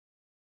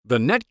The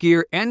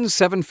NETGEAR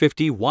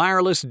N750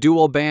 Wireless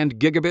Dual-Band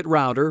Gigabit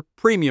Router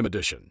Premium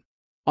Edition,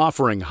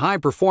 offering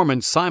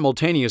high-performance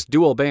simultaneous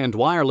dual-band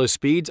wireless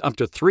speeds up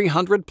to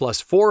 300 plus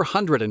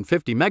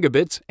 450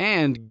 megabits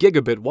and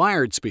gigabit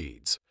wired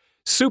speeds,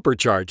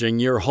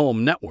 supercharging your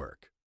home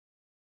network.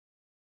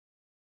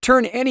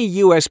 Turn any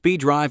USB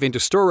drive into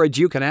storage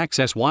you can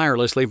access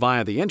wirelessly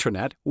via the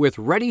Internet with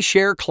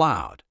ReadyShare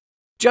Cloud.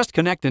 Just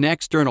connect an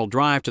external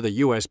drive to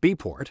the USB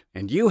port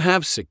and you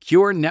have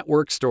secure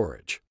network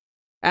storage.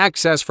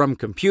 Access from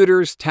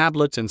computers,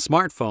 tablets, and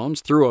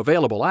smartphones through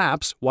available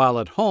apps while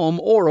at home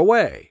or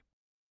away.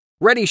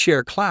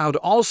 ReadyShare Cloud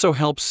also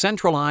helps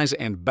centralize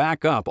and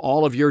back up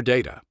all of your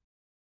data.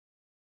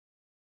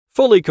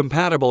 Fully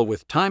compatible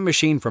with Time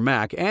Machine for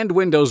Mac and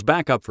Windows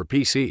Backup for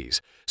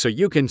PCs, so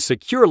you can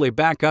securely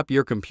back up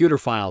your computer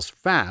files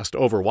fast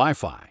over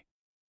Wi-Fi.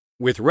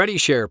 With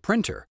Readyshare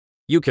Printer,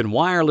 you can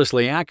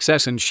wirelessly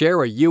access and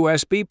share a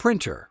USB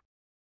printer.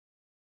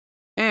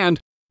 And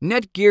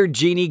NETGEAR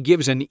Genie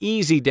gives an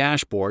easy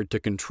dashboard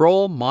to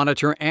control,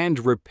 monitor,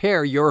 and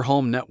repair your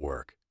home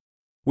network.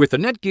 With the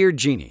NETGEAR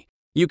Genie,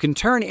 you can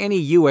turn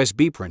any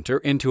USB printer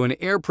into an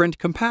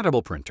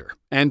AirPrint-compatible printer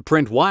and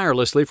print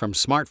wirelessly from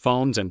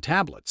smartphones and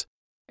tablets.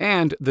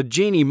 And the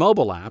Genie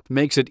mobile app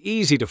makes it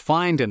easy to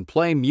find and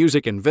play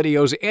music and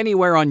videos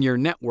anywhere on your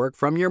network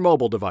from your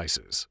mobile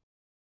devices.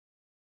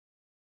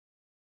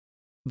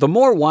 The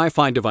more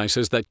Wi-Fi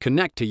devices that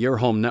connect to your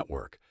home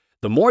network,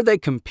 the more they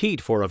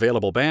compete for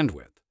available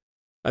bandwidth.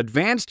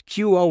 Advanced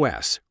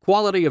QoS,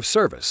 quality of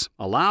service,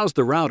 allows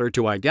the router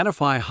to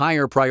identify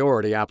higher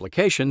priority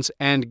applications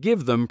and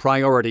give them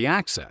priority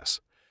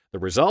access. The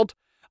result?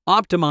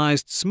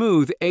 Optimized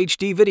smooth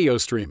HD video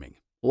streaming,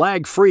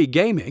 lag-free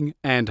gaming,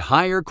 and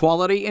higher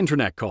quality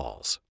internet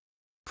calls.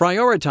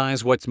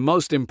 Prioritize what's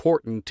most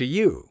important to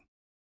you.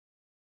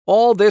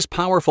 All this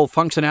powerful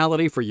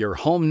functionality for your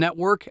home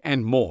network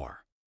and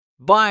more.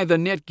 Buy the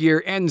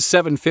NETGEAR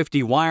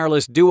N750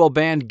 Wireless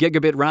Dual-Band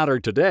Gigabit Router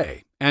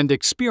today and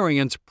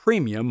experience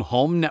premium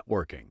home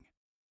networking.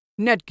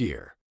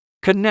 NETGEAR.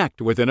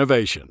 Connect with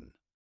innovation.